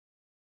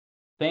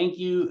Thank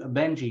you,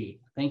 Benji.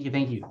 Thank you,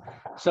 thank you.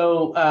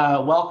 So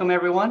welcome,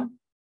 everyone.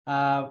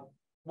 Wanted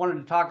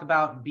to talk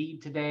about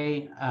BEAD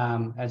today,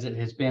 as it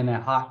has been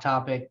a hot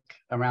topic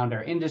around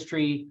our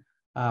industry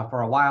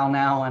for a while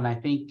now. And I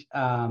think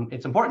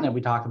it's important that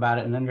we talk about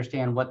it and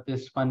understand what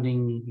this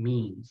funding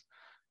means.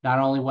 Not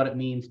only what it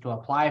means to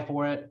apply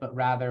for it, but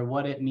rather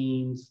what it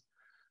means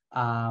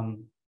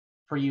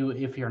for you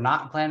if you're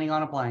not planning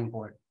on applying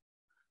for it.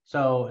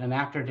 So, and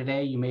after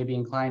today, you may be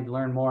inclined to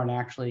learn more and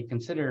actually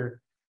consider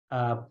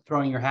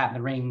throwing your hat in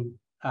the ring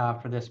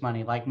for this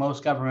money. Like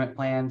most government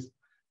plans,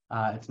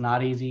 it's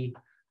not easy,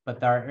 but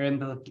there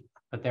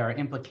are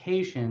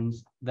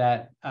implications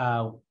that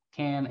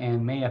can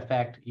and may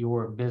affect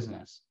your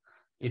business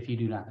if you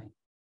do nothing.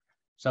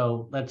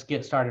 So let's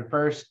get started.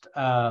 First,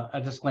 a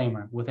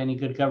disclaimer. With any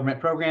good government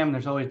program,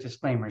 there's always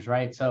disclaimers,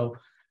 right? So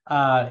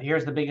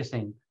here's the biggest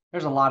thing.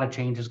 There's a lot of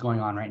changes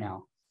going on right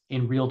now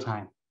in real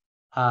time.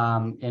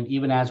 And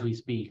even as we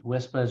speak,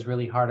 WISPA is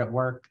really hard at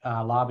work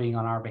lobbying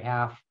on our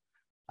behalf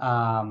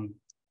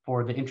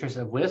for the interests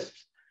of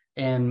WISPs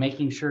and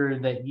making sure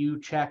that you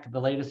check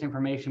the latest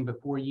information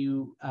before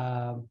you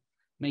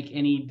make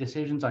any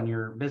decisions on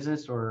your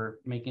business or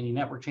make any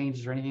network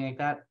changes or anything like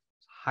that.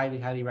 It's highly,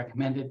 highly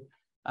recommended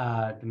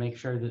to make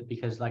sure that,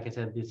 because like I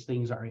said, these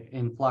things are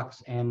in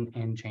flux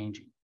and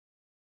changing.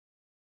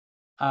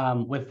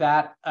 With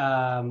that,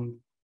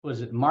 was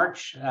it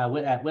March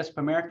at WISP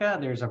America,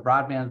 there's a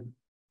broadband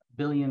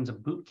billions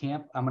of boot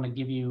camp. I'm going to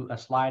give you a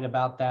slide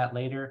about that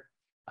later,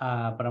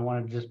 but I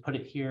want to just put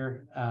it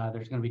here.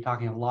 There's going to be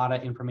talking a lot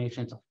of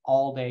information. It's an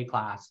all-day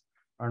class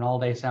or an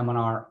all-day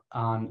seminar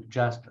on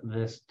just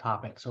this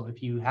topic. So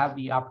if you have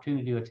the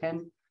opportunity to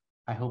attend,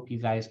 I hope you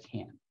guys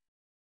can.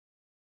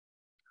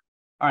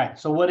 All right,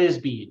 so what is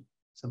BEAD?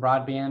 It's the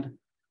Broadband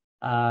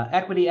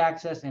Equity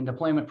Access and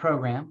Deployment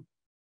Program,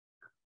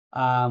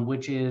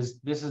 this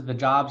is the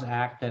Jobs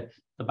Act that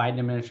the Biden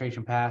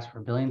administration passed for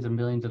billions and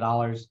billions of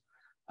dollars,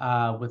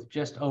 with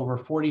just over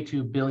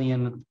 42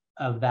 billion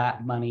of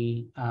that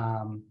money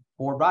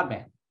for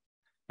broadband.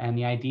 And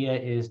the idea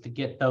is to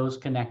get those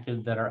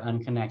connected that are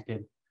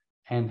unconnected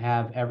and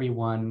have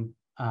everyone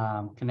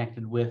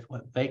connected with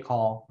what they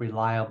call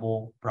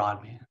reliable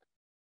broadband.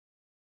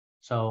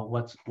 So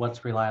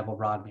what's reliable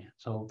broadband?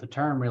 So the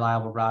term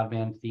reliable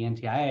broadband to the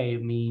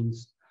NTIA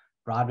means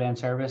broadband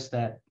service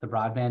that the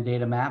broadband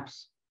data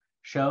maps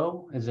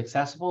show is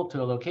accessible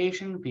to a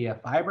location via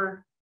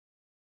fiber,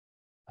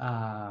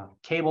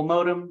 cable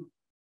modem,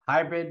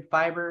 hybrid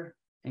fiber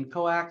and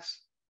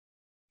coax,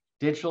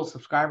 digital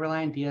subscriber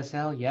line,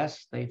 DSL.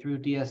 Yes, they threw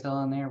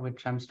DSL in there,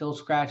 which I'm still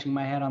scratching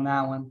my head on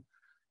that one.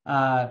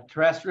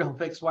 Terrestrial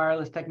fixed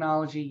wireless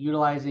technology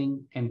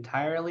utilizing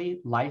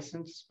entirely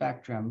licensed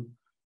spectrum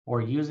or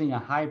using a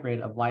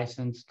hybrid of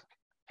licensed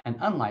and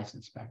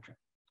unlicensed spectrum.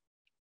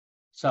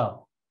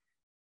 So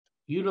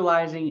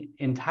utilizing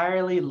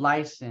entirely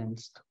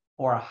licensed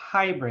or a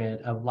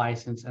hybrid of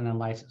licensed and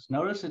unlicensed.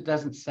 Notice it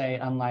doesn't say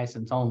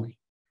unlicensed only.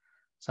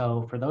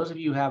 So for those of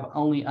you who have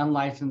only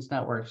unlicensed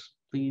networks,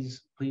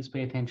 please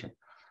pay attention.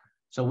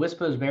 So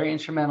WISPA is very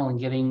instrumental in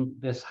getting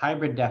this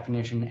hybrid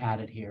definition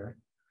added here,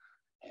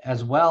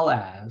 as well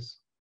as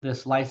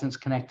this licensed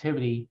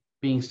connectivity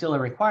being still a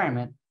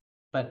requirement,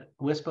 but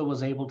WISPA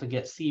was able to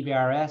get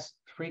CBRS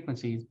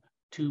frequencies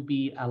to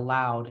be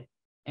allowed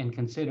and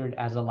considered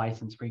as a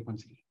licensed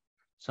frequency.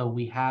 So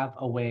we have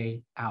a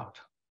way out.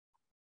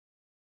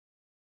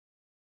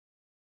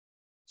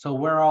 So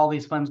where are all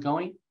these funds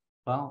going?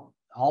 Well,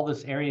 all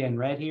this area in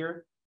red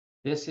here,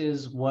 this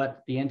is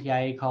what the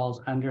NTIA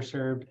calls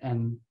underserved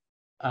and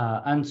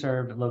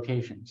unserved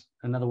locations.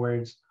 In other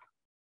words,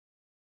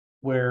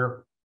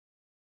 where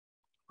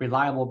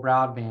reliable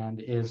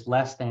broadband is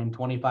less than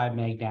 25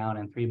 meg down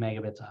and 3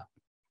 megabits up.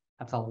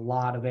 That's a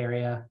lot of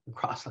area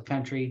across the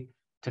country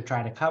to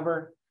try to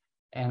cover.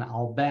 And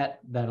I'll bet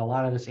that a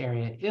lot of this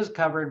area is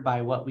covered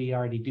by what we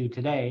already do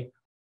today,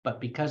 but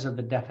because of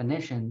the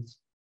definitions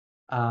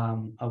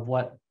of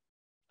what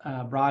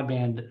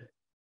broadband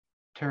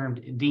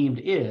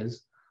deemed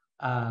is,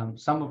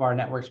 some of our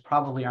networks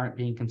probably aren't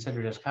being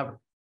considered as covered.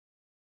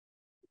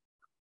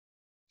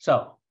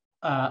 So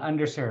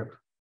underserved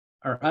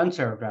or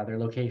unserved rather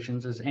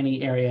locations is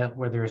any area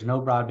where there is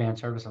no broadband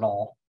service at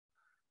all,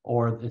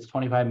 or it's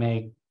 25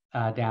 meg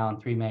down,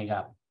 3 meg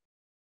up.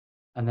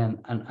 And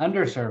then an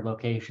underserved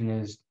location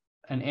is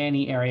in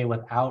any area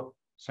without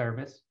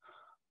service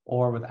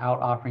or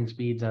without offering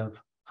speeds of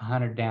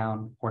 100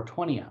 down or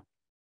 20 up.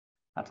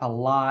 That's a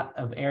lot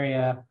of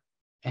area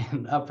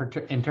and up for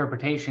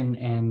interpretation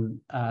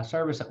and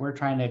service that we're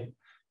trying to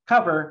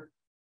cover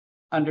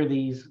under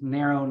these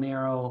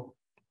narrow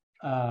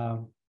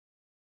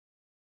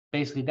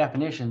basically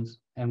definitions,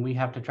 and we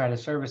have to try to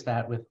service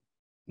that with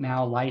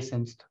now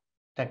licensed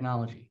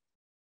technology.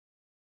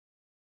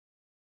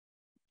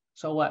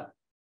 So what?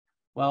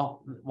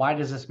 Well, why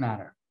does this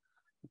matter?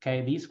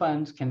 Okay, these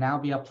funds can now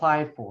be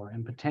applied for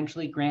and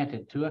potentially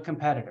granted to a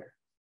competitor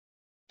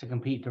to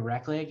compete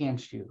directly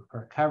against you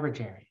for a coverage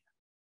area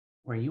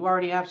where you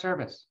already have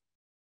service.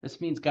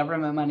 This means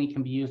government money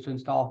can be used to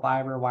install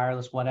fiber,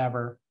 wireless,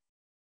 whatever,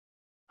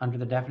 under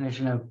the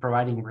definition of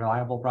providing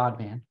reliable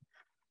broadband,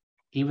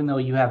 even though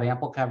you have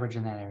ample coverage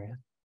in that area,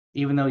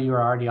 even though you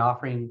are already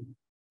offering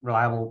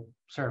reliable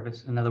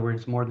service, in other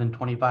words, more than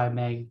 25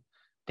 meg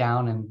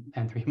down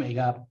and 3 meg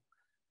up,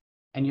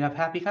 and you have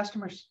happy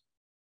customers.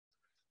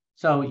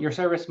 So your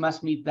service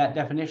must meet that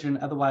definition.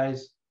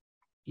 Otherwise,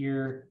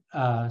 you're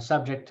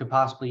subject to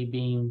possibly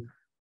being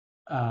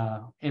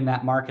in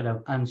that market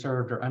of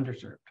unserved or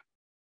underserved.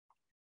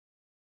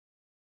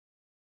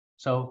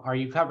 So are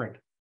you covered?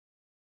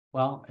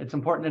 Well, it's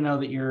important to know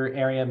that your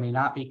area may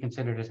not be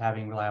considered as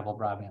having reliable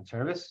broadband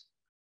service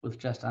with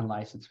just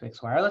unlicensed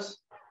fixed wireless.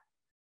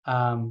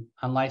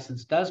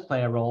 Unlicensed does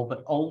play a role,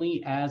 but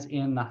only as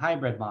in the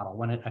hybrid model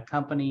when it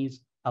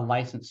accompanies a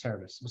licensed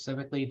service,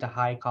 specifically to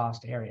high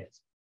cost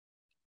areas.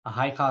 A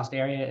high cost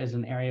area is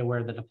an area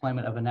where the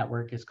deployment of a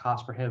network is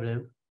cost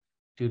prohibitive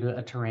due to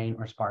a terrain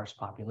or sparse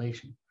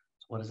population.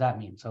 So what does that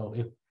mean? So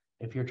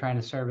if you're trying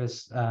to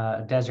service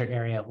a desert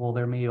area, well,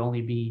 there may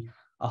only be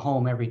a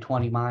home every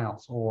 20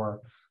 miles, or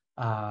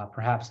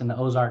perhaps in the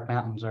Ozark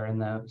Mountains or in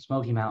the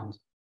Smoky Mountains.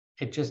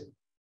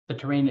 The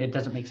terrain, it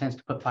doesn't make sense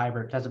to put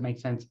fiber. It doesn't make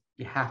sense.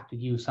 You have to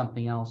use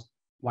something else.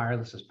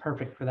 Wireless is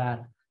perfect for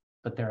that,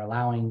 but they're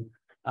allowing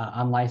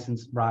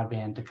unlicensed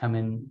broadband to come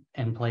in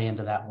and play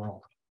into that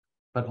world,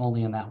 but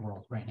only in that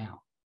world right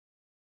now.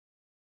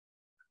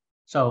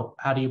 So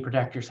how do you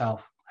protect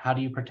yourself? How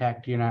do you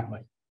protect your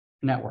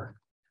network?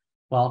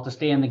 Well, to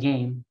stay in the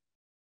game,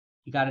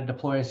 you got to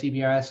deploy a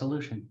CBRS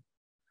solution.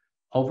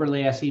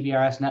 Overlay a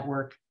CBRS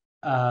network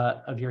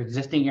of your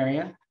existing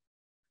area,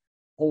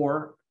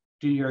 or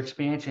do your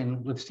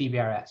expansion with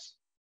CBRS.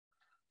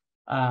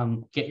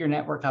 Get your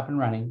network up and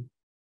running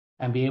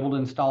and be able to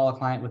install a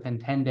client within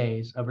 10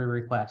 days of your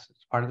request.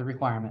 It's part of the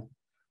requirement.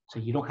 So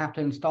you don't have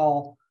to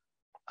install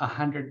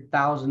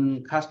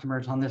 100,000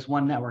 customers on this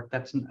one network.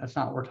 That's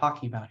not what we're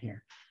talking about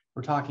here.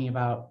 We're talking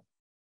about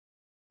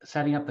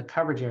setting up the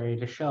coverage area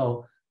to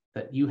show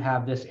that you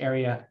have this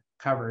area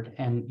covered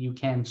and you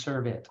can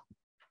serve it.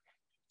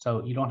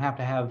 So you don't have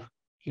to have,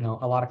 a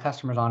lot of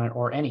customers on it,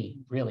 or any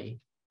really,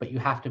 but you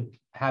have to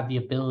have the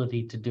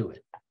ability to do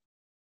it.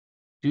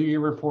 Do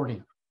your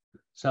reporting.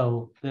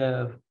 So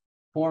the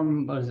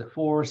form, what is it,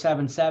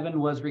 477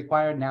 was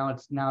required. Now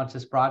it's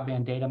this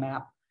broadband data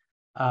map,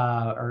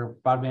 or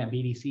broadband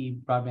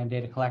BDC, broadband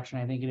data collection,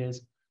 I think it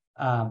is,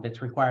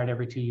 that's required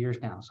every 2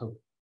 years now. So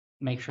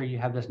make sure you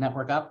have this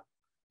network up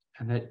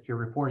and that you're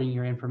reporting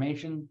your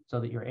information so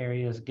that your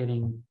area is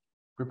getting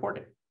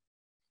reported.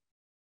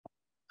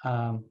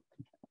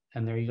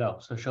 And there you go.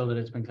 So show that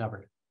it's been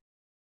covered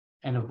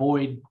and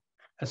avoid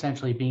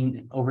essentially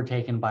being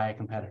overtaken by a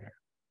competitor.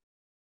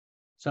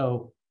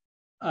 So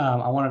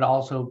I wanted to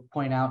also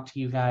point out to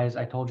you guys,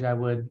 I told you I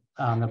would,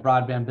 the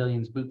Broadband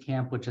Billions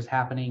Bootcamp, which is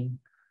happening,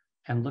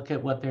 and look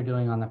at what they're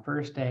doing on the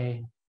first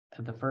day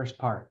of the first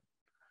part.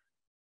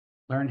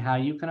 Learn how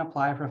you can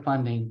apply for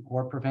funding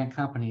or prevent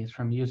companies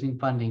from using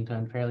funding to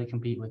unfairly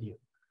compete with you.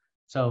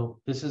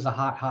 So this is a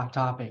hot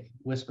topic.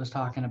 WISP was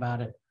talking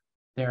about it.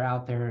 They're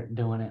out there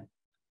doing it.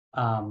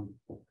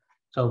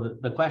 So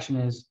the question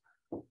is,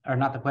 or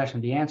not the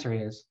question, the answer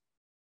is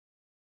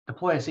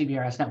deploy a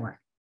CBRS network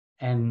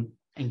and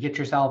get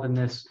yourself in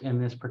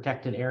this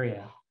protected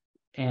area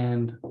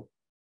and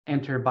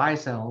enter buy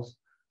cells.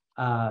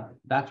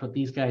 That's what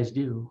these guys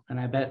do. And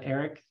I bet,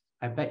 Eric,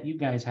 you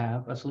guys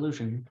have a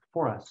solution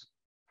for us.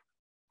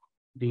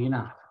 Do you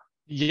not?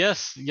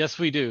 Yes,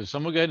 we do. So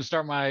I'm gonna go ahead and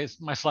start my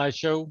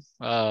slideshow.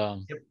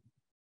 Yep.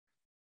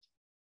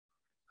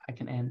 I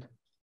can end.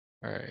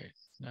 All right,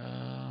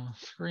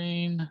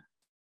 screen.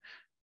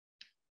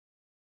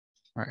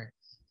 All right.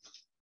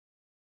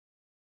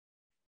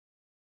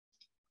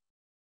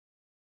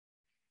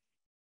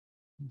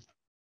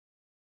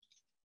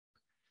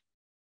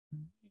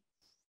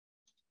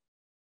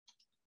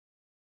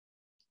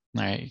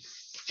 All right,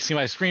 see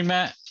my screen,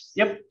 Matt?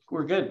 Yep,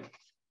 we're good.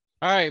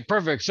 All right,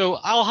 perfect. So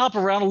I'll hop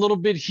around a little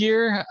bit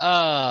here.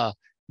 The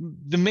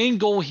main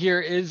goal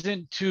here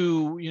isn't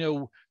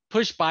to,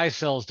 push buy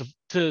cells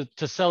to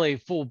sell a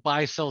full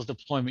buy cells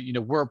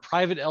deployment. We're a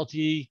private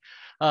LTE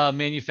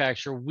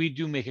manufacturer. We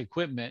do make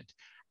equipment.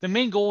 The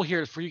main goal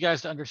here is for you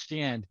guys to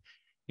understand,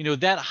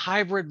 that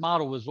hybrid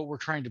model is what we're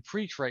trying to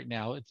preach right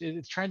now.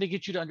 It's trying to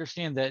get you to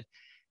understand that,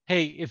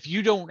 hey, if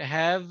you don't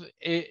have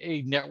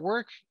a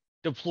network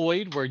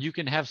deployed where you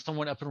can have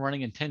someone up and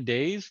running in 10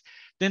 days,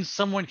 then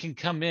someone can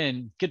come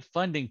in, get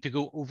funding to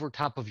go over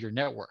top of your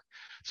network.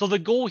 So the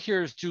goal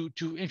here is to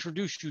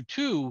introduce you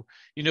to,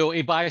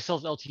 a buy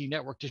cells LTE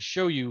network to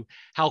show you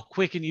how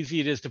quick and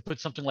easy it is to put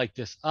something like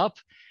this up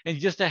and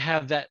just to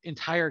have that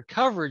entire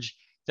coverage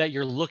that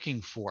you're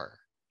looking for.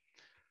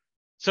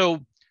 So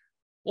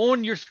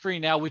on your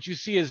screen now, what you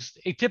see is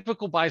a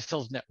typical buy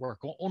cells network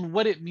on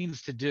what it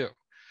means to do.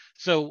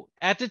 So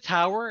at the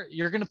tower,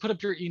 you're going to put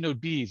up your eNode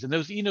Bs, and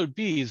those eNode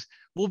Bs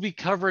will be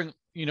covering,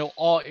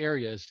 all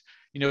areas,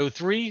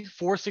 3,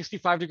 4,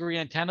 65-degree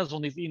antennas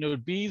on these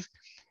eNode Bs,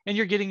 and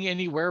you're getting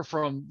anywhere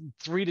from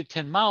 3 to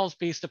 10 miles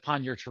based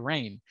upon your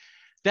terrain.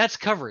 That's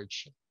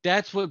coverage.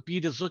 That's what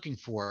BEAD is looking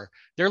for.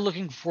 They're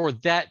looking for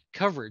that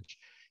coverage.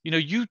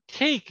 You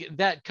take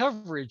that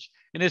coverage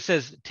and it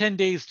says 10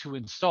 days to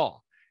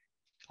install.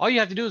 All you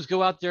have to do is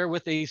go out there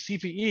with a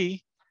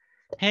CPE,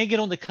 hang it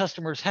on the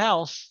customer's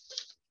house,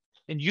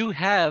 and you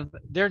have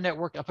their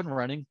network up and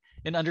running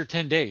in under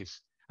 10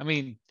 days. I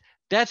mean,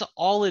 that's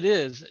all it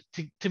is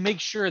to make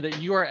sure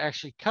that you are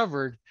actually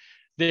covered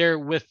there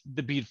with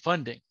the BEAD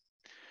funding.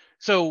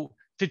 So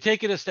to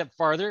take it a step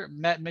farther,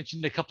 Matt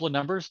mentioned a couple of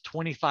numbers,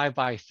 25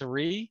 by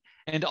 3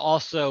 and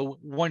also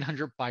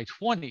 100 by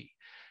 20.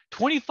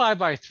 25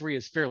 by 3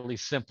 is fairly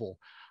simple.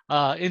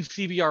 In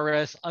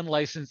CBRS,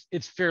 unlicensed,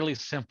 it's fairly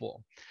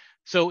simple.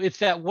 So it's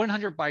that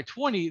 100 by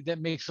 20 that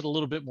makes it a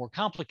little bit more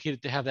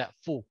complicated to have that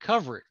full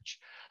coverage.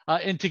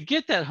 And to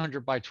get that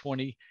 100 by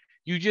 20,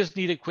 you just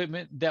need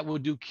equipment that will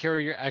do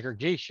carrier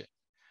aggregation.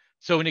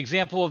 So an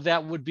example of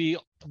that would be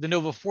the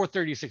Nova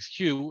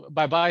 436Q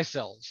by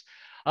BiCells.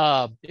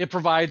 It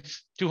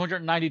provides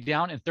 290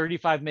 down and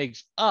 35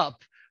 megs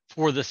up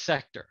for the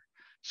sector.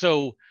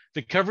 So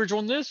the coverage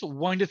on this,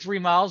 1 to 3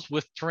 miles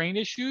with terrain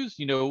issues,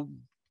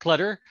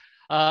 clutter,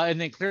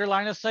 and then clear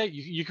line of sight,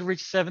 you can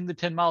reach 7 to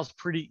 10 miles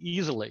pretty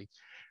easily.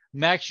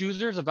 Max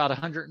users about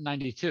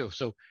 192.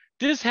 So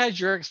this has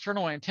your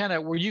external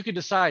antenna where you could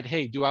decide,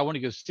 hey, do I want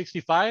to go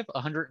 65,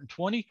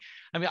 120?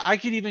 I mean, I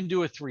could even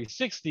do a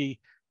 360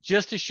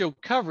 just to show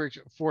coverage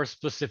for a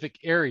specific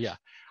area.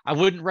 I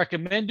wouldn't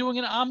recommend doing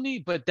an Omni,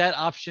 but that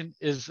option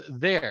is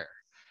there.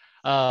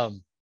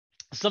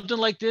 Something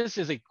like this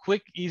is a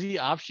quick, easy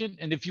option.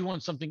 And if you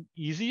want something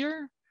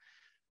easier,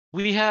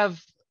 we have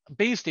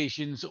base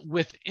stations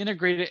with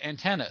integrated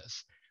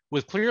antennas.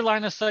 With clear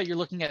line of sight, you're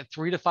looking at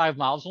 3 to 5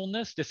 miles on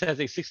this. This has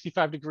a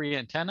 65-degree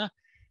antenna.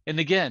 And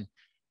again,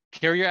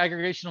 carrier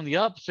aggregation on the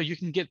up, so you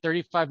can get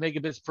 35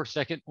 megabits per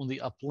second on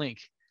the uplink.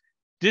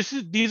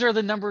 These are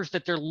the numbers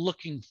that they're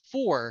looking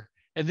for,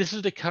 and this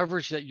is the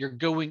coverage that you're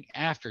going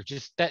after.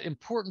 Just that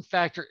important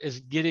factor is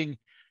getting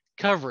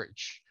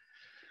coverage.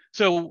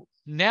 So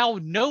now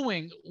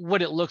knowing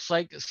what it looks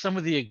like, some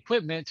of the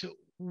equipment,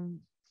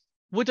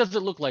 what does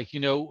it look like?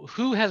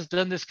 Who has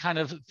done this kind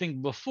of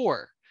thing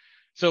before?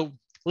 So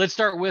let's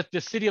start with the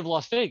city of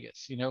Las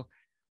Vegas.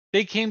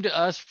 They came to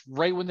us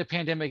right when the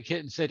pandemic hit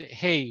and said,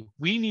 hey,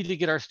 we need to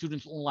get our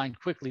students online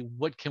quickly.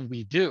 What can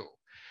we do?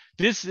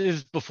 This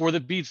is before the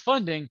BEAD's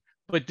funding,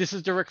 but this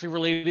is directly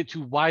related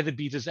to why the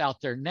BEAD is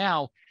out there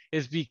now,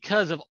 is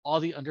because of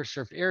all the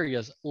underserved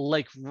areas,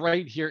 like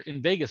right here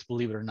in Vegas,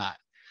 believe it or not.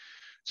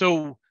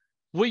 So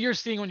what you're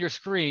seeing on your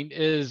screen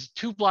is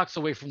 2 blocks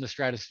away from the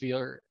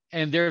stratosphere,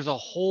 and there's a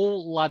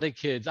whole lot of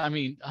kids, I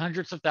mean,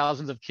 hundreds of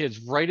thousands of kids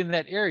right in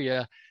that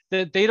area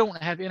that they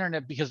don't have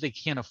internet because they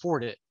can't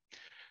afford it.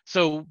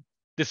 So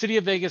the city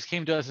of Vegas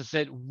came to us and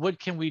said, what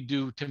can we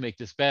do to make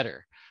this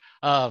better?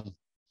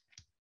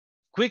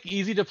 Quick,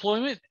 easy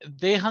deployment.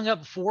 They hung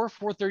up 4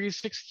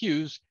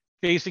 436Qs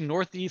facing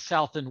northeast,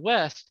 south, and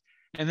west,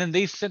 and then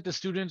they sent the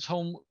students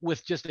home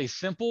with just a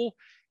simple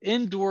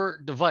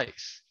indoor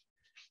device.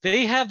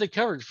 They have the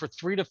coverage for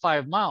 3 to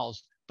 5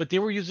 miles, but they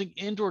were using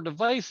indoor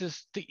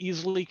devices to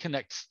easily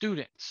connect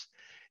students.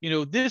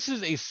 This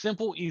is a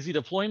simple, easy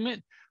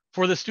deployment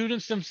for the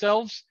students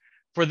themselves.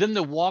 For them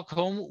to walk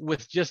home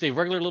with just a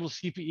regular little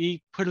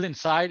CPE, put it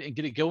inside and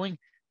get it going,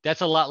 that's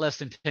a lot less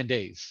than 10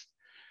 days.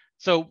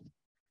 So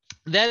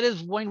that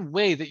is one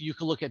way that you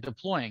can look at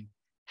deploying.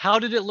 How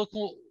did it look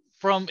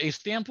from a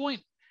standpoint?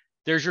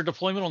 There's your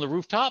deployment on the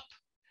rooftop.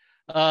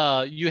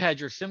 You had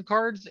your SIM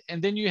cards, and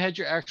then you had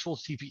your actual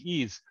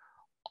CPEs.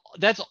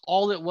 That's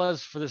all it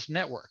was for this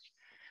network.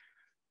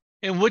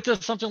 And what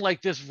does something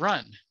like this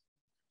run?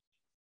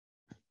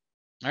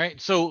 All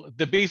right, so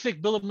the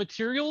basic bill of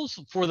materials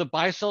for the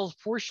BiCells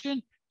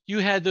portion, you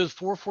had those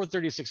 4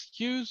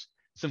 436Qs,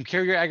 some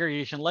carrier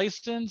aggregation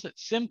license,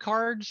 SIM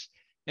cards,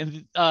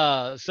 and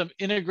some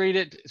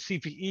integrated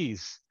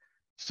CPEs.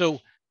 So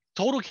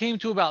total came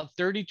to about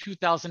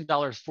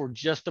 $32,000 for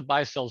just the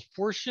BiCells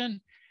portion.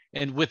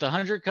 And with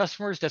 100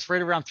 customers, that's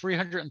right around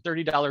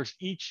 $330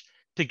 each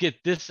to get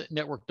this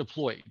network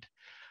deployed.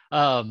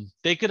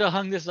 They could have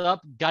hung this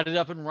up, got it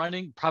up and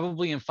running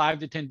probably in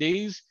 5 to 10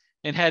 days,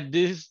 and had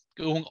this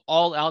going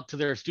all out to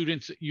their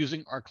students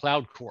using our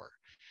cloud core.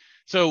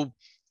 So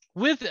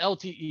with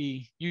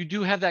LTE, you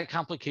do have that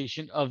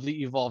complication of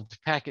the evolved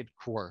packet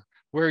core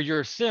where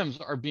your SIMs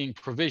are being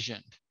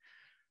provisioned.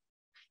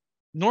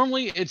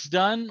 Normally it's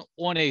done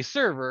on a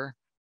server,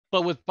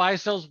 but with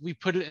BiCells, we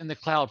put it in the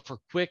cloud for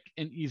quick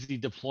and easy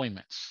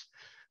deployments.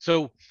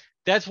 So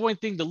that's one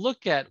thing to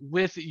look at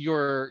with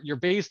your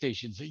base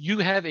stations. You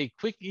have a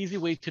quick, easy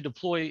way to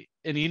deploy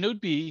an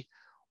eNode B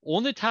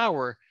on the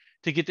tower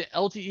to get the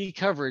LTE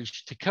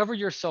coverage to cover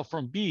yourself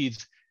from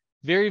BEADs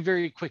very,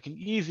 very quick and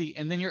easy.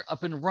 And then you're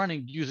up and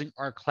running using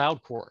our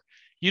cloud core.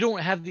 You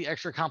don't have the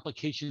extra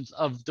complications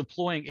of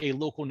deploying a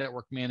local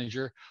network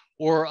manager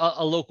or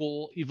a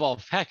local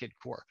evolved packet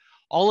core.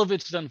 All of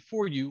it's done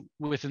for you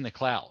within the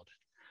cloud.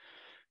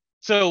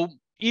 So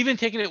even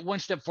taking it one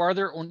step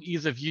farther on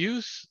ease of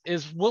use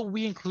is what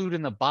we include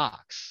in the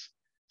box.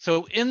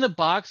 So in the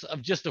box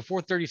of just a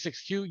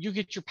 436Q, you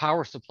get your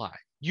power supply.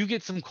 you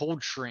get some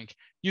cold shrink,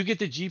 you get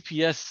the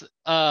GPS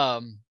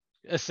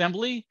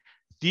assembly,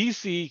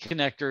 DC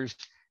connectors,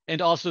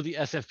 and also the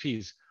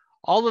SFPs.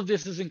 All of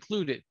this is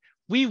included.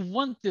 We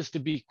want this to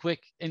be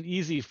quick and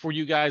easy for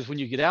you guys when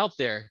you get out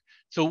there.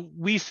 So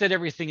we set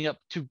everything up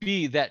to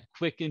be that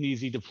quick and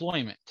easy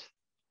deployment.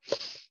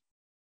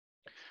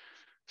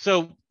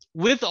 So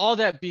with all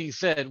that being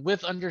said,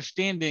 with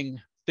understanding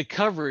the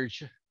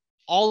coverage,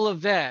 all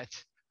of that,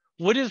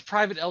 what is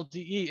private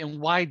LTE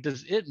and why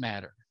does it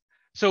matter?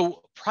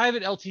 So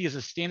private LTE is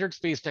a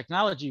standards-based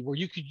technology where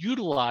you could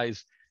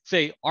utilize,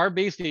 say, our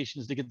base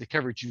stations to get the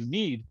coverage you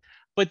need,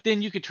 but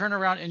then you could turn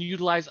around and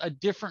utilize a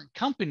different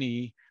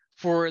company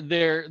for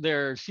their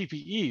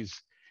CPEs.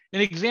 An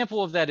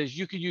example of that is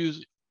you could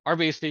use our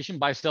base station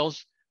buy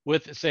cells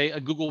with, say, a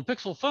Google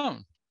Pixel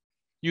phone.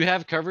 You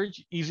have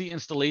coverage, easy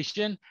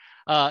installation,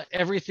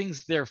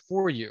 everything's there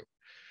for you.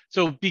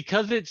 So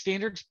because it's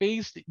standards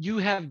based, you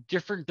have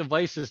different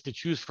devices to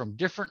choose from,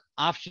 different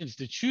options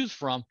to choose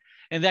from,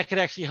 and that could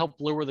actually help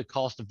lower the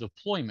cost of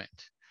deployment.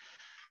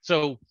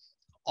 So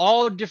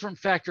all different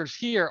factors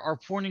here are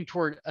pointing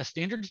toward a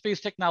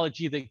standards-based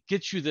technology that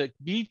gets you the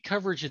BEAD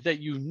coverage that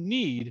you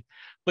need,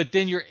 but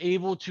then you're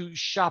able to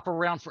shop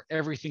around for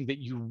everything that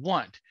you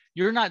want.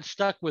 You're not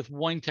stuck with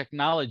one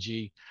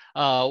technology,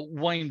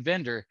 one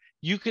vendor.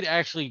 You could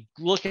actually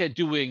look at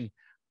doing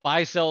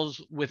buy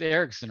cells with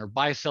Ericsson or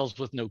buy cells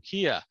with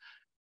Nokia.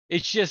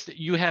 It's just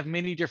you have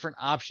many different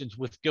options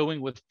with going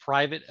with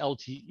private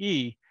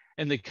LTE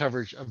and the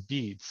coverage of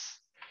BEADs.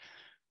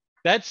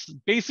 That's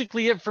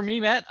basically it for me,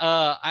 Matt.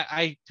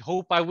 I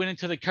hope I went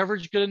into the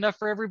coverage good enough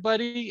for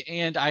everybody,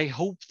 and I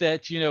hope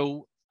that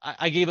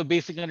I gave a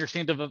basic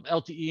understanding of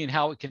LTE and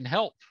how it can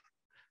help.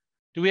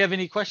 Do we have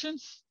any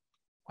questions?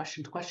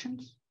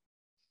 Questions?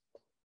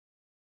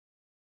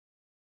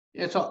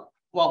 Yeah, so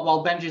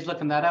while Benji's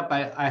looking that up,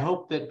 I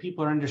hope that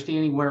people are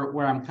understanding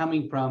where I'm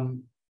coming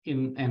from,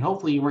 and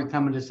hopefully you weren't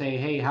coming to say,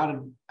 hey, how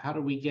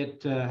do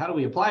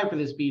we apply for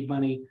this BEAD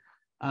money?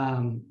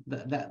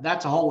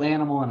 That's a whole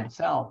animal in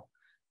itself.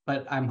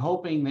 But I'm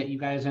hoping that you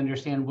guys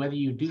understand whether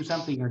you do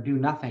something or do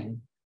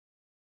nothing,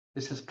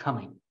 this is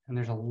coming, and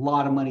there's a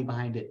lot of money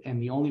behind it.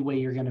 And the only way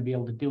you're going to be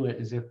able to do it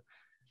is if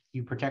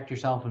you protect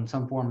yourself in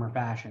some form or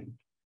fashion.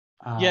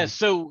 Yes.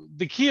 So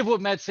the key of what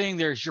Matt's saying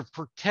there is you're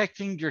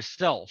protecting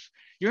yourself.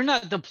 You're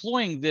not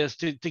deploying this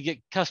to get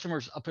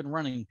customers up and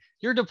running.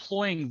 You're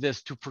deploying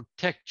this to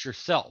protect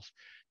yourself.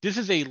 This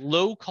is a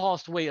low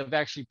cost way of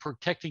actually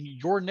protecting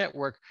your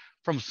network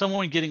from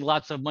someone getting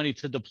lots of money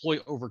to deploy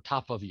over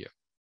top of you.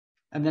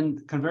 And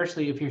then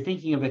conversely, if you're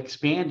thinking of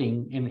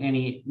expanding in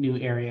any new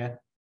area,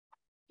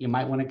 you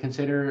might want to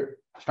consider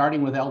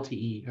starting with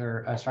LTE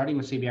or starting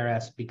with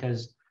CBRS,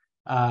 because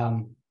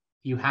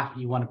you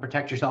want to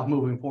protect yourself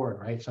moving forward,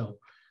 right? So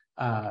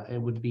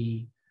it would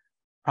be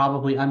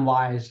probably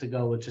unwise to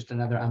go with just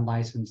another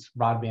unlicensed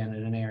broadband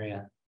in an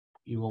area.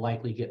 You will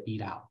likely get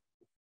beat out.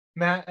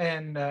 Matt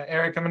and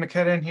Eric, I'm going to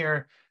cut in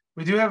here.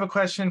 We do have a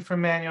question from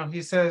Manuel.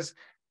 He says,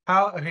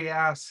 he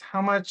asks,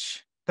 how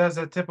much does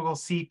a typical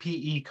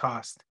CPE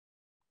cost?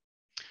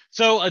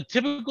 So a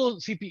typical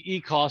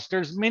CPE cost,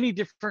 there's many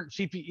different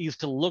CPEs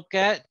to look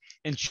at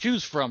and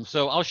choose from.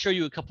 So I'll show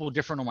you a couple of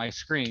different on my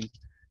screen,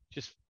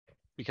 just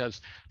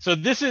because. So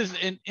this is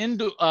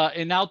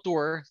an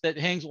outdoor that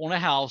hangs on a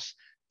house.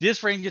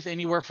 This ranges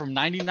anywhere from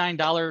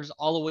 $99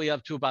 all the way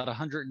up to about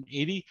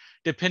 $180,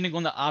 depending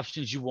on the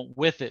options you want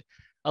with it.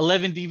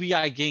 11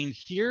 dBi gain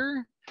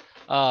here.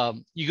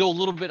 You go a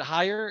little bit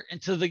higher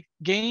into the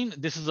gain.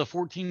 This is a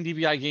 14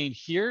 dBi gain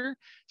here.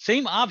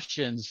 Same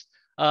options,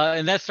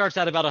 and that starts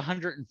at about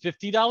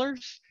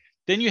 $150.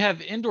 Then you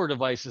have indoor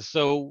devices.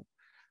 So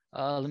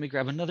let me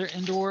grab another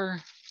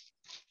indoor.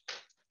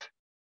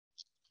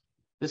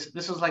 This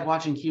is like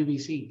watching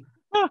QVC.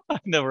 I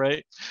know,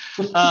 right?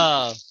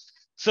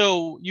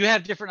 So you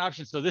have different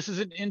options. So this is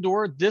an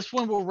indoor. This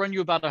one will run you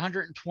about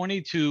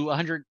 120 to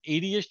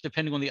 180-ish,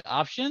 depending on the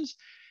options.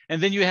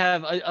 And then you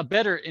have a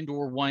better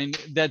indoor one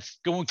that's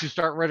going to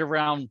start right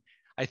around,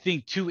 I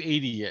think,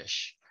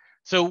 280-ish.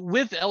 So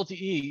with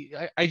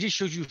LTE, I just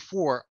showed you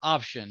 4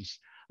 options.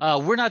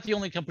 We're not the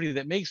only company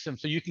that makes them,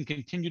 so you can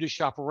continue to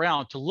shop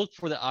around to look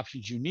for the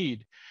options you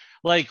need.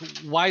 Like,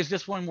 why is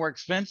this one more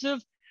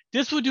expensive?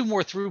 This would do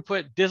more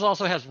throughput. This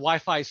also has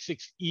Wi-Fi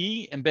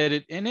 6E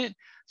embedded in it,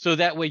 so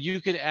that way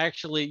you could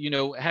actually,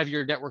 have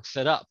your network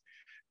set up.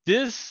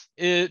 This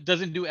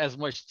doesn't do as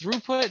much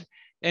throughput,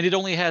 and it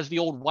only has the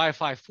old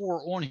Wi-Fi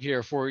 4 on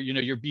here for,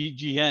 your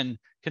BGN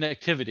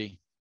connectivity.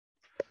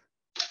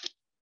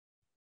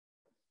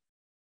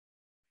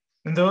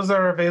 And those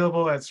are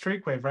available at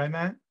Streakwave, right,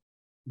 Matt?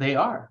 They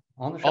are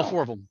on the shelf. All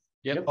 4 of them.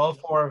 Yep. All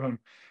 4 of them.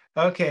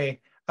 Okay.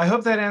 I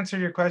hope that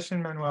answered your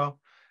question, Manuel.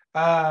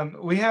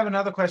 We have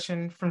another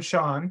question from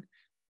Sean.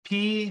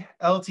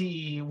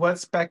 PLTE, what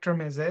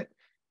spectrum is it?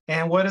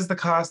 And what is the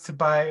cost to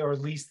buy or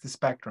lease the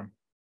spectrum?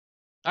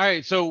 All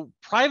right. So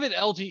private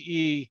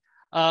LTE,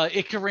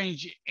 it can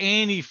range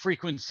any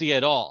frequency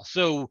at all.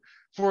 So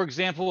for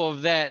example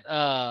of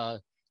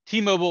that,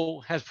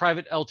 T-Mobile has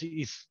private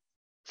LTE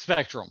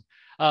spectrum.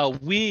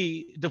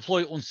 We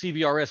deploy on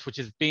CBRS, which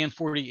is band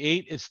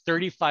 48. It's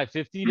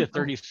 3550 to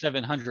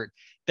 3700.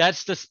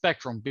 That's the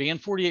spectrum,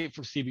 band 48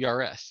 for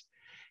CBRS.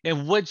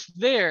 And what's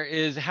there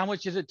is how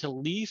much is it to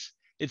lease?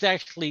 It's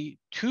actually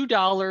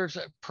 $2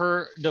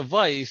 per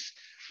device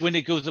when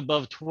it goes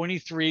above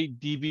 23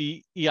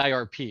 dB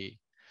EIRP.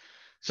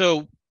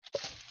 So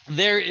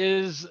there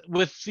is,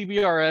 with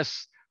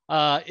CBRS,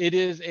 it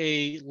is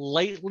a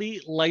lightly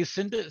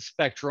licensed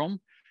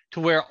spectrum to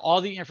where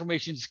all the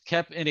information is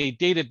kept in a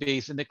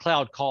database in the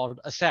cloud called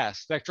a SAS,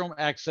 Spectrum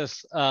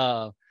Access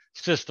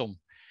System.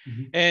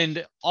 Mm-hmm.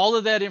 And all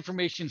of that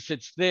information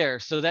sits there.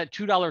 So that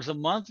 $2 a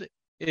month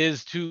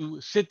is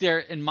to sit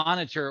there and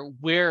monitor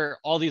where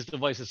all these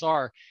devices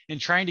are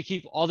and trying to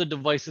keep all the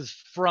devices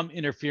from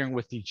interfering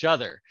with each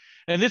other.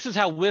 And this is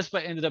how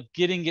WISPA ended up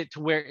getting it to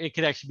where it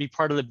could actually be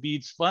part of the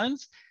BEAD's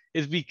funds,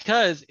 is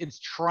because it's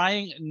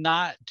trying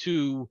not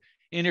to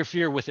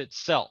interfere with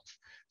itself.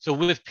 So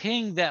with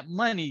paying that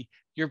money,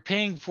 you're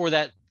paying for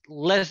that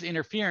less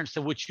interference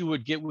than what you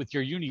would get with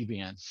your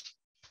unibands.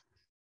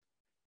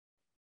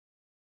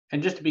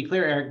 And just to be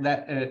clear, Eric,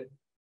 that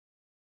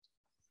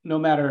no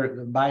matter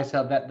the buy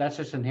sell, that's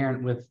just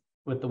inherent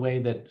with the way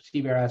that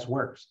CBRS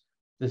works.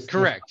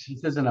 Correct.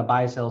 This isn't a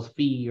buy sells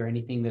fee or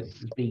anything that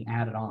is being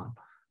added on.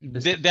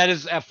 That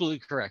is absolutely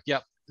correct.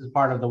 Yep. This is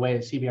part of the way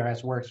that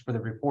CBRS works for the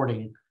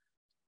reporting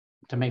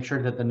to make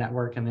sure that the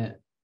network and the,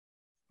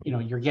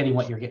 you're getting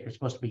what you're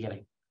supposed to be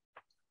getting.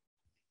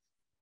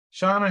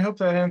 Sean, I hope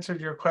that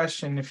answered your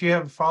question. If you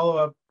have a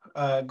follow-up,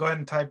 go ahead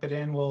and type it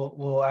in.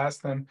 We'll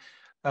ask them.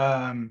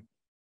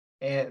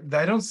 And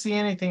I don't see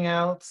anything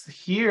else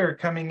here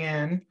coming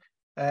in.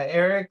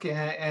 Eric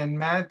and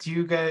Matt,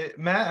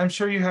 Matt, I'm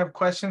sure you have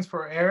questions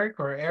for Eric,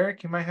 or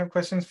Eric, you might have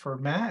questions for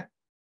Matt.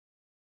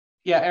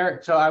 Yeah,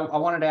 Eric. So I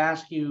wanted to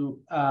ask you,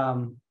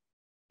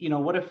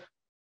 what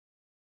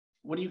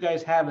do you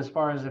guys have as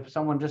far as if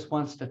someone just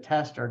wants to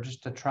test or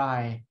just to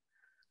try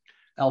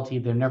LT,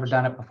 they've never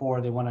done it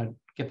before, they want to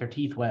get their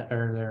teeth wet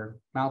or their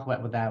mouth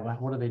wet with that,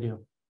 what do they do?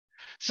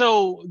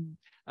 So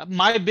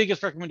my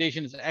biggest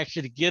recommendation is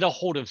actually to get a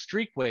hold of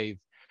StreakWave.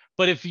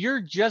 But if you're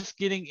just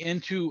getting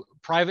into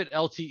private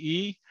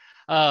LTE,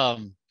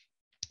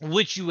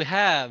 what you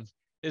have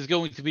is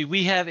going to be,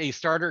 we have a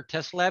starter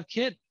test lab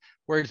kit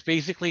where it's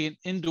basically an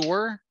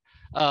indoor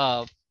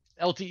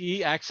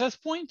LTE access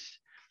point.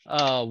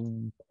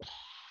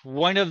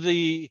 One of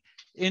the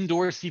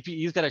indoor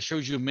CPEs that I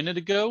showed you a minute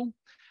ago,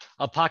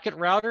 a pocket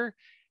router,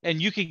 and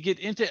you can get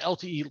into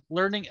LTE,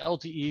 learning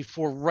LTE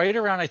for right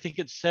around, I think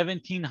it's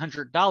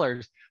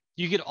 $1,700.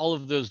 You get all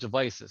of those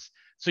devices.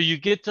 So you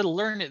get to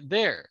learn it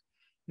there.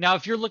 Now,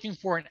 if you're looking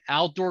for an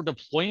outdoor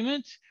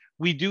deployment,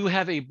 we do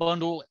have a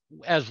bundle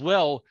as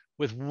well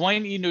with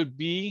 1 eNode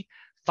B,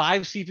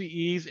 5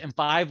 CPEs, and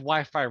 5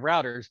 Wi-Fi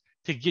routers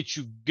to get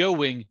you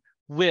going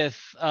with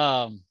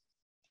LTE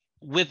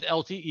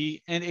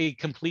and a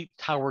complete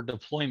tower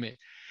deployment.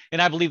 And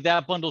I believe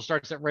that bundle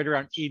starts at right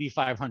around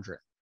 $8,500.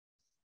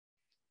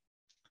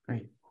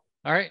 Great.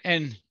 All right.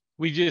 And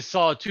we just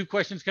saw 2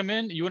 questions come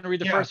in. You want to read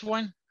the first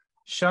one?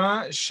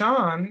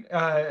 Sean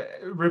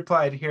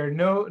replied here,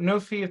 no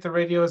fee if the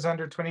radio is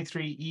under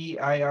 23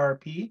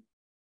 EIRP.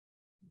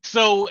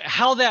 So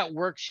how that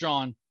works,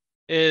 Sean,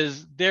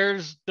 is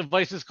there's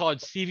devices called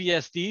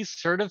CVSD,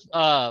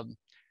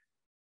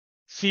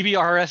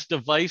 CBRS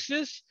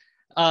devices,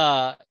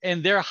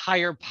 and they're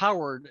higher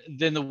powered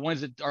than the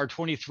ones that are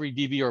 23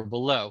 dB or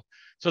below.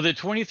 So the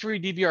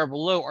 23 dB or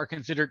below are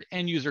considered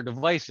end user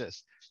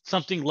devices,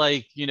 something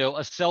like,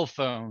 a cell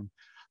phone,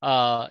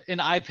 an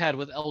iPad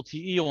with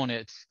LTE on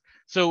it.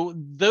 So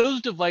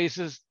those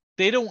devices,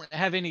 they don't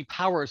have any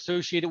power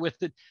associated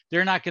with it.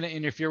 They're not going to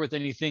interfere with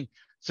anything.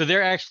 So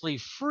they're actually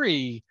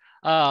free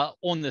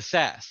on the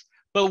SAS.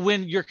 But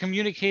when you're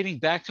communicating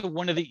back to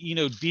one of the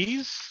eNode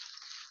Bs,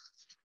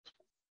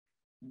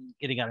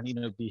 getting out an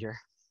eNode B here.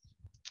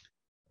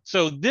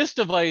 So this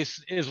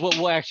device is what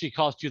will actually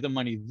cost you the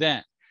money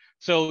then.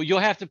 So you'll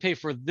have to pay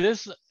for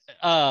this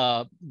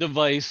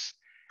device,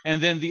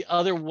 and then the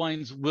other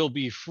ones will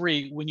be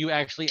free when you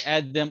actually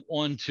add them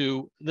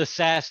onto the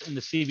SAS and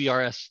the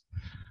CBRS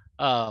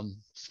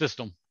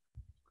system.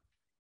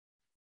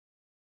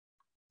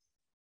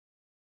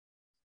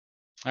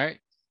 All right.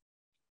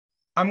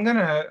 I'm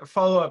gonna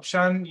follow up,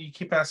 Sean. You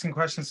keep asking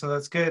questions, so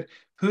that's good.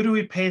 Who do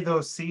we pay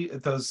those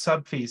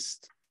sub fees?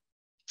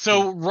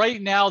 So right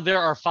now there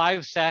are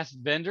 5 SAS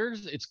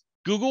vendors. It's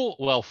Google,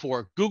 well,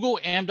 4: Google,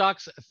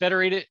 Amdocs,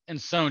 Federated, and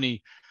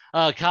Sony.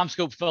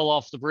 CommScope fell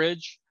off the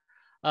bridge.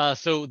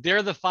 So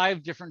they're the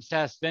 5 different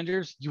SAS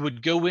vendors. You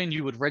would go in,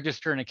 you would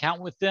register an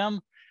account with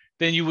them,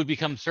 then you would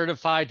become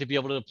certified to be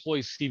able to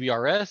deploy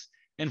CBRS.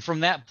 And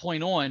from that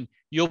point on,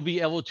 you'll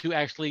be able to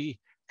actually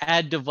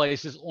add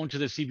devices onto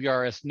the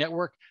CBRS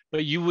network,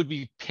 but you would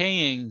be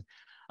paying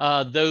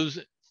those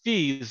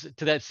fees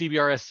to that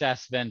CBRS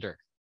SAS vendor.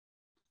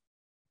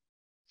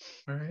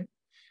 All right.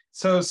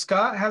 So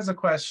Scott has a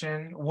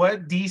question.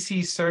 What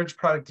DC surge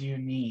product do you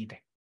need?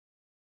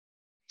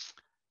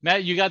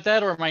 Matt, you got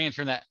that, or am I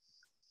answering that?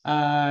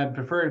 I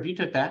prefer if you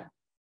took that.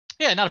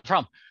 Yeah, not a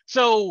problem.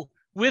 So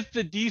with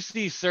the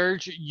DC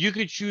surge, you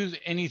could choose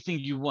anything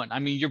you want. I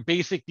mean, your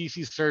basic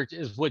DC surge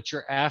is what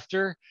you're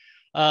after.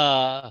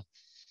 Uh,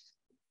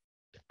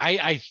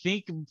 I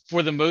think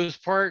for the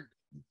most part,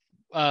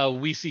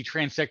 we see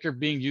transector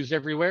being used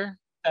everywhere.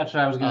 That's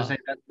what I was going to Uh, say.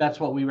 That's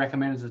what we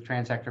recommend is the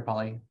transector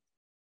poly.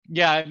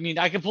 yeah, I mean,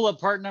 I can pull up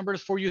part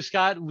numbers for you,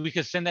 Scott. We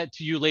could send that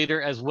to you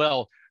later as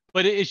well.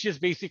 But it's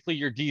just basically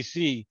your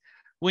DC.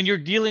 When you're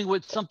dealing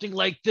with something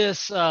like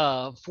this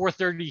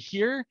 430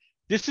 here,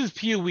 this is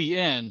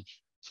PoE.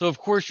 So of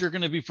course you're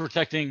going to be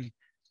protecting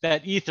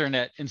that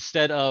Ethernet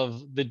instead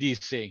of the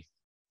DC.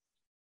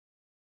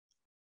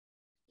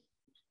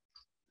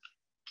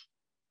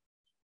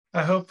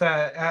 I hope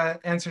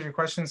that answered your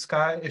question,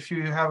 Scott. If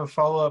you have a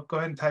follow-up, go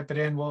ahead and type it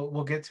in.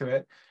 We'll get to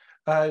it.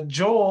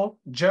 Joe,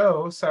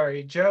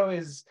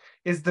 is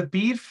the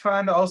BEAD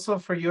fund also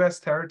for U.S.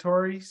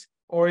 territories,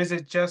 or is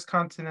it just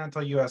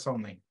continental U.S.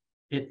 only?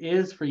 It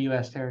is for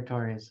U.S.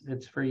 territories.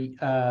 It's for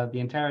the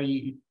entire,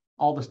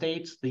 all the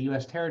states, the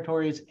U.S.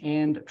 territories,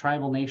 and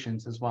tribal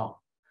nations as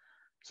well.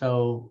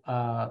 So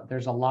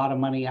there's a lot of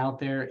money out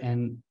there,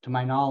 and to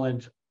my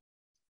knowledge,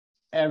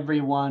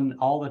 everyone,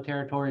 all the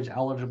territories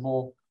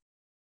eligible,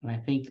 and I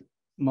think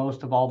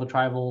most of all the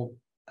tribal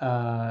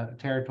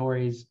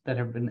territories that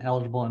have been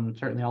eligible, and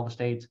certainly all the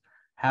states,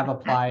 have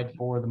applied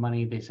for the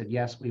money. They said,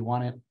 yes, we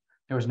want it.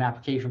 There was an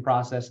application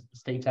process the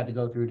states had to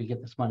go through to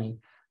get this money.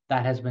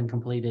 That has been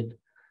completed.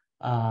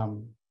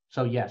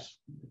 So yes,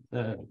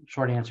 the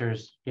short answer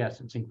is yes,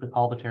 it's included.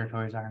 All the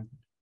territories are.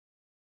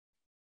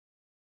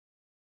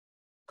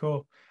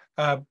 Cool.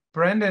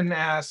 Brendan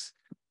asks,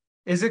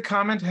 is it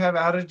common to have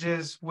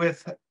outages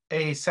with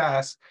a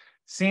SAS?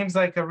 Seems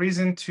like a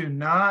reason to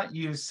not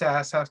use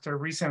SAS after a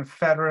recent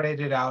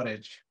federated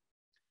outage.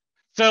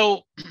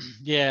 So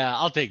yeah,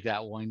 I'll take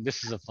that one.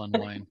 This is a fun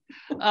one.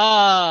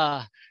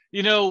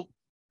 You know,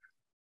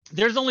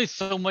 there's only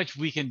so much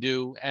we can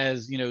do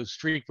as, you know,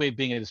 Streakway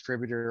being a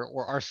distributor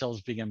or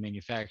ourselves being a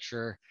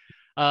manufacturer.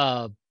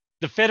 The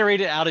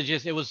federated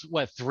outages, it was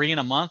what, 3 in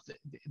a month?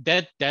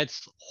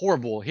 That's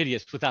horrible,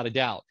 hideous, without a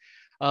doubt.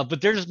 But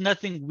there's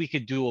nothing we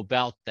could do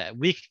about that.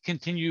 We can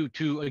continue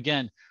to,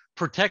 again,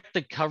 protect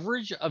the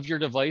coverage of your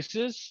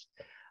devices.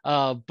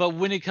 But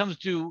when it comes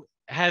to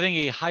having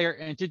a higher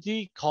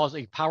entity cause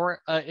a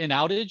power an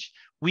outage,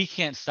 we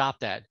can't stop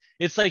that.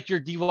 It's like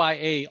your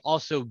DYA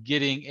also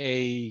getting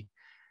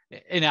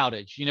an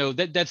outage. You know,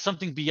 that's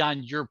something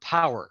beyond your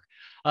power.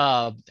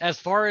 As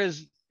far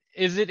as,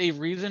 is it a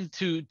reason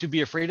to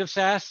be afraid of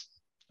SAS?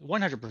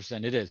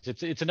 100% it is.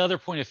 It's another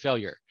point of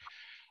failure.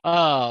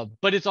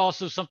 But it's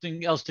also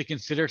something else to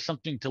consider,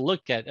 something to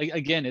look at.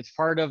 Again, it's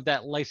part of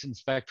that license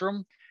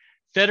spectrum.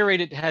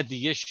 Federated had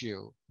the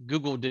issue,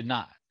 Google did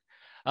not.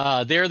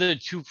 They're the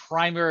two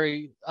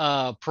primary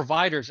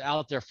providers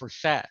out there for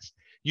SAS.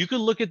 You can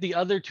look at the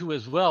other two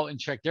as well and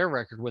check their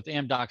record with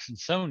Amdocs and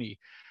Sony.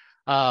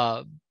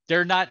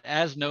 They're not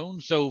as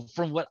known. So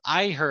from what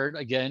I heard,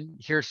 again,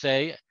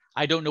 hearsay,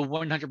 I don't know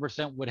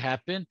 100% what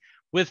happened.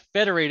 With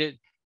Federated,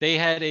 they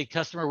had a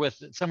customer with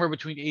somewhere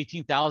between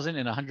 18,000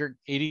 and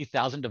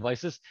 180,000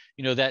 devices.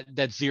 You know,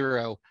 that's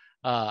zero.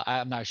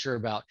 I'm not sure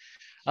about.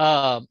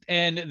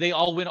 And they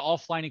all went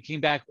offline and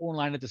came back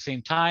online at the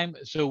same time.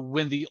 So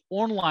when the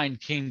online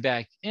came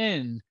back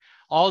in,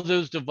 all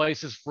those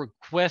devices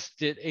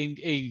requested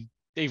a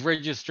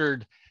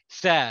registered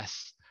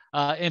SAS.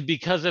 And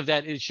because of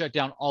that, it shut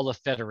down all of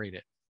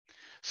Federated.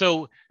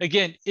 So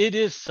again, it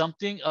is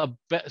something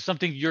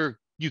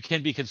you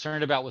can be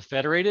concerned about with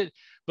Federated.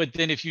 But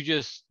then if you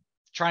just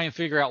try and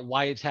figure out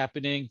why it's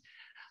happening,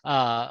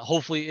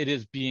 hopefully it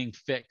is being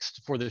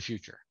fixed for the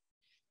future.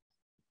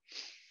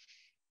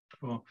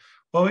 Cool.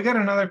 Well, we got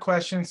another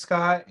question,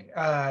 Scott.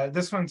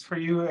 This one's for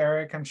you,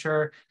 Eric, I'm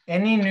sure.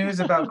 Any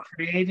news about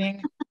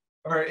creating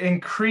or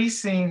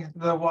increasing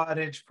the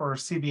wattage for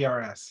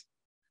CBRS?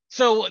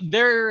 So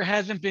there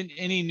hasn't been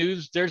any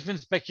news. There's been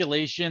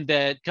speculation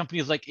that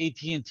companies like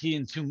AT&T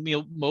and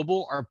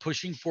T-Mobile are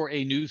pushing for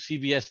a new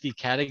CBSD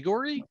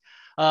category.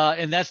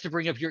 And that's to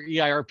bring up your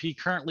EIRP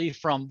currently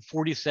from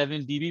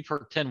 47 dB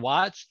per 10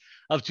 watts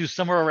up to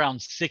somewhere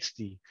around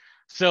 60.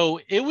 So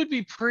it would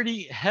be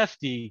pretty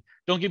hefty,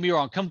 don't get me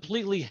wrong,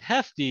 completely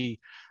hefty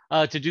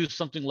to do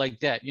something like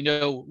that. You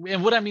know,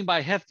 and what I mean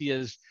by hefty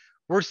is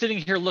we're sitting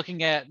here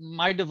looking at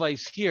my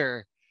device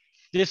here.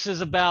 This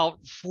is about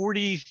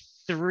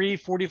 43,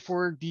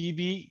 44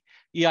 dB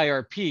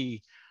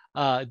EIRP.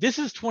 This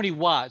is 20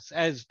 watts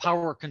as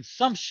power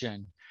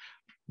consumption.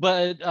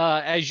 But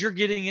as you're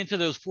getting into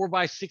those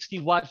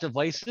 4x60 watt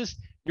devices,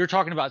 you're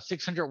talking about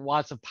 600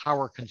 watts of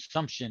power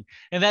consumption.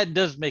 And that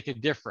does make a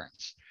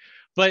difference.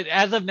 But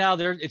as of now,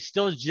 it's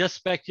still just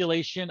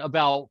speculation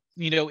about,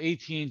 you know,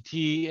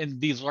 AT&T and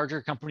these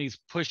larger companies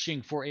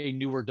pushing for a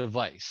newer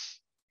device.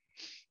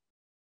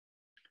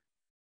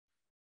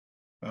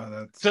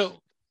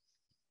 So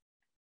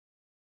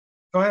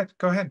go ahead.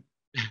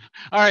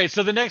 All right.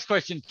 So the next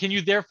question, can you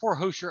therefore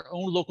host your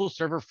own local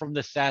server from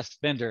the SaaS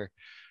vendor?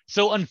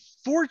 So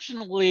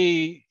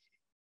unfortunately,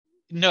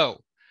 no.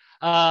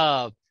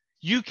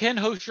 You can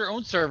host your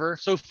own server.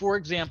 So for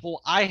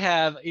example, I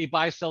have a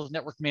buy sales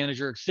network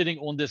manager sitting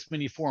on this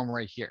mini forum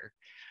right here.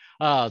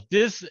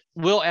 This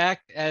will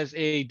act as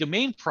a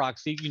domain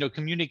proxy,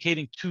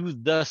 communicating to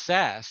the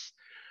SaaS.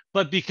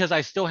 But because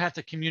I still have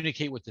to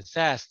communicate with the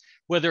SaaS,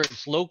 whether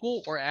it's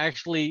local or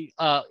actually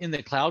in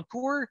the cloud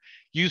core,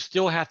 you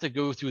still have to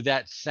go through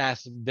that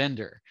SaaS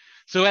vendor.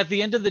 So at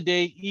the end of the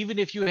day, even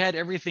if you had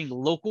everything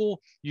local,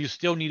 you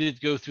still needed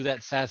to go through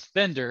that SaaS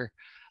vendor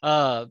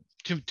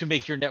to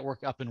make your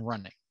network up and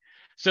running.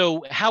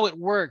 So how it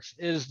works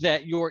is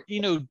that your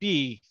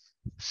eNodeB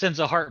sends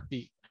a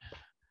heartbeat.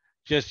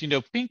 Just,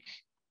 pink,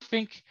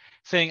 pink,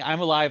 saying I'm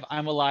alive,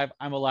 I'm alive,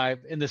 I'm alive.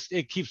 And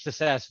it keeps the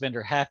SaaS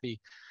vendor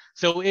happy.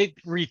 So it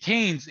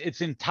retains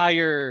its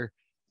entire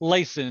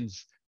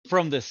license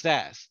from the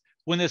SaaS.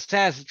 When the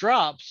SaaS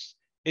drops,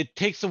 it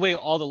takes away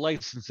all the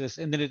licenses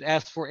and then it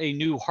asks for a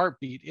new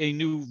heartbeat, a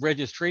new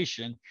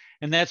registration.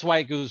 And that's why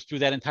it goes through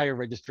that entire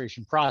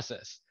registration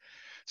process.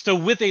 So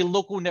with a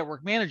local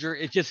network manager,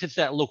 it just hits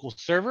that local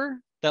server,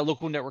 that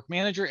local network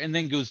manager, and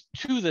then goes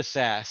to the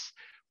SaaS.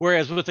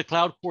 Whereas with the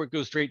cloud core, it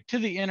goes straight to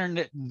the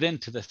internet, then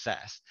to the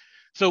SaaS.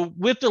 So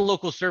with the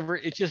local server,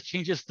 it just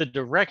changes the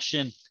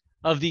direction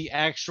of the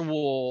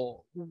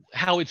actual,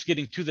 how it's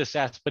getting to the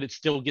SaaS, but it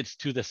still gets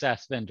to the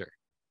SaaS vendor.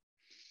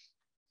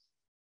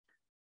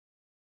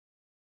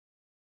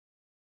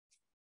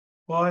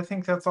 Well, I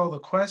think that's all the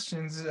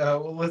questions.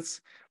 Well,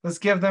 let's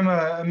give them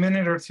a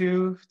minute or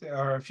two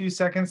or a few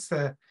seconds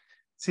to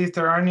see if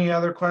there are any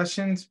other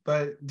questions.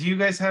 But do you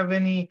guys have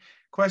any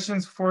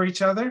questions for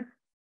each other?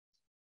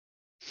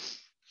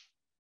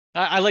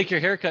 I like your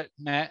haircut,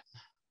 Matt.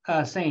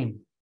 Same.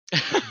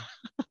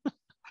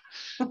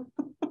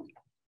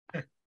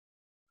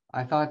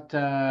 I thought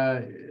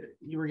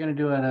you were going to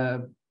do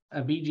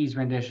a Bee Gees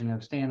rendition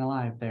of Staying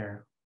Alive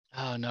there.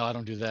 Oh, no, I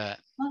don't do that.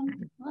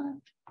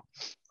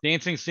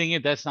 Dancing,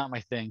 singing, that's not my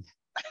thing.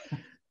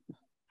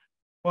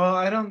 Well,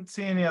 I don't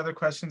see any other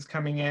questions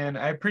coming in.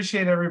 I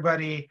appreciate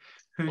everybody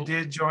who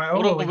did join.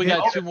 Oh, we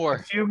got two more.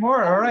 A few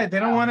more. All right. They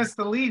don't want us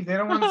to leave. They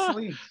don't want us to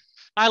leave.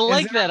 I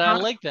like that. I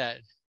like that.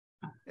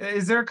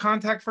 Is there a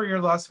contact for your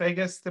Las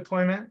Vegas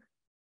deployment?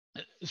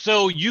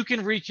 So you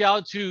can reach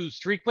out to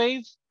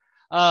Streakwave,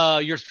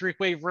 your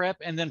Streakwave rep,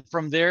 and then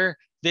from there,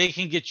 they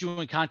can get you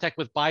in contact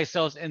with Buy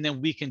Sales, and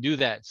then we can do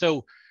that.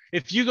 So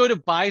if you go to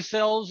Buy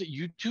Sales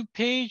YouTube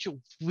page,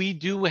 we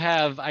do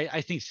have,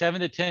 I think,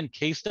 7 to 10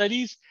 case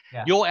studies.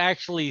 Yeah. You'll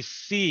actually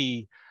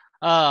see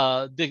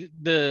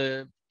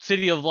the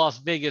city of Las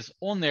Vegas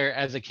on there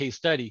as a case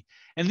study.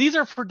 And these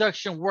are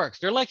production works.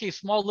 They're like a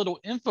small little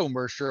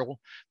infomercial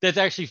that's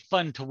actually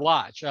fun to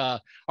watch.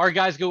 Our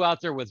guys go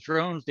out there with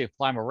drones. They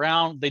fly them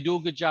around. They do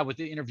a good job with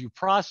the interview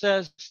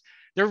process.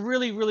 They're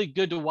really, really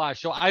good to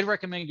watch. So I'd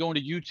recommend going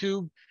to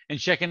YouTube and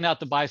checking out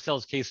the Buy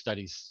Sales case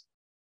studies.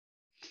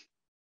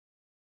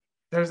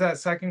 There's that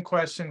second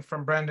question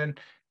from Brendan.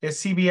 Is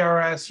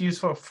CBRS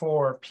useful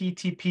for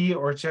PTP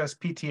or just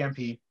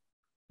PTMP?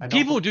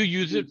 People do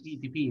use it.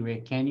 PTP,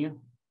 right? Can you?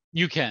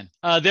 You can.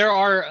 There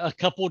are a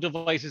couple of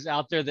devices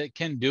out there that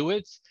can do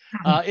it.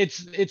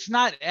 It's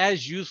not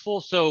as useful.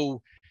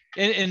 So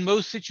in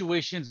most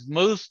situations,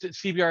 most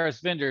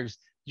CBRS vendors,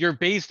 your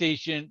base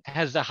station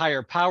has the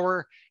higher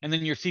power and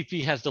then your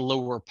CP has the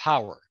lower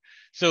power.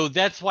 So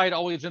that's why it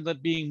always ends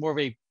up being more of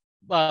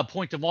a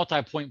point to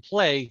multi-point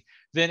play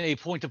than a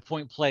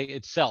point-to-point play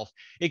itself.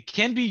 It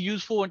can be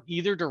useful in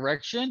either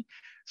direction.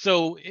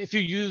 So if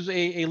you use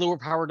a lower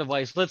power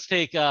device, let's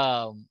take,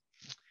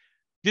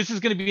 this is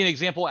going to be an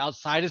example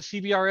outside of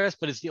CBRS,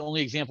 but it's the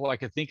only example I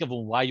could think of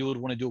on why you would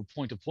want to do a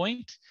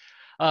point-to-point.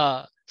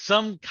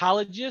 Some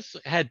colleges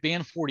had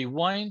band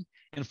 41,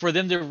 and for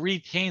them to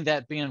retain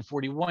that band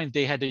 41,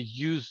 they had to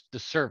use the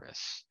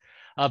service.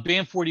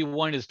 Band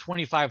 41 is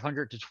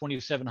 2,500 to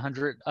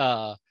 2,700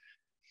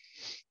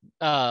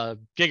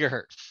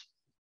 gigahertz,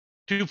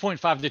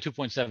 2.5 to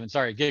 2.7,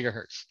 sorry,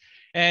 gigahertz.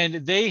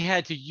 And they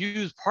had to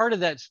use part of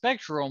that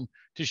spectrum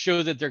to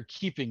show that they're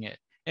keeping it.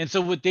 And so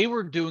what they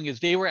were doing is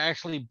they were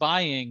actually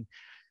buying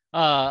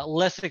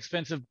less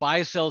expensive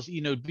Buy Sales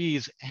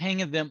eNodeBs,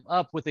 hanging them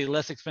up with a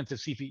less expensive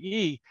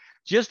CPE,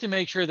 just to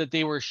make sure that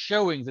they were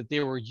showing that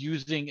they were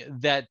using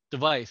that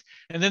device.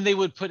 And then they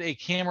would put a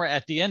camera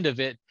at the end of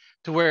it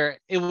to where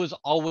it was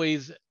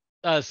always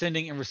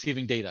sending and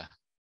receiving data.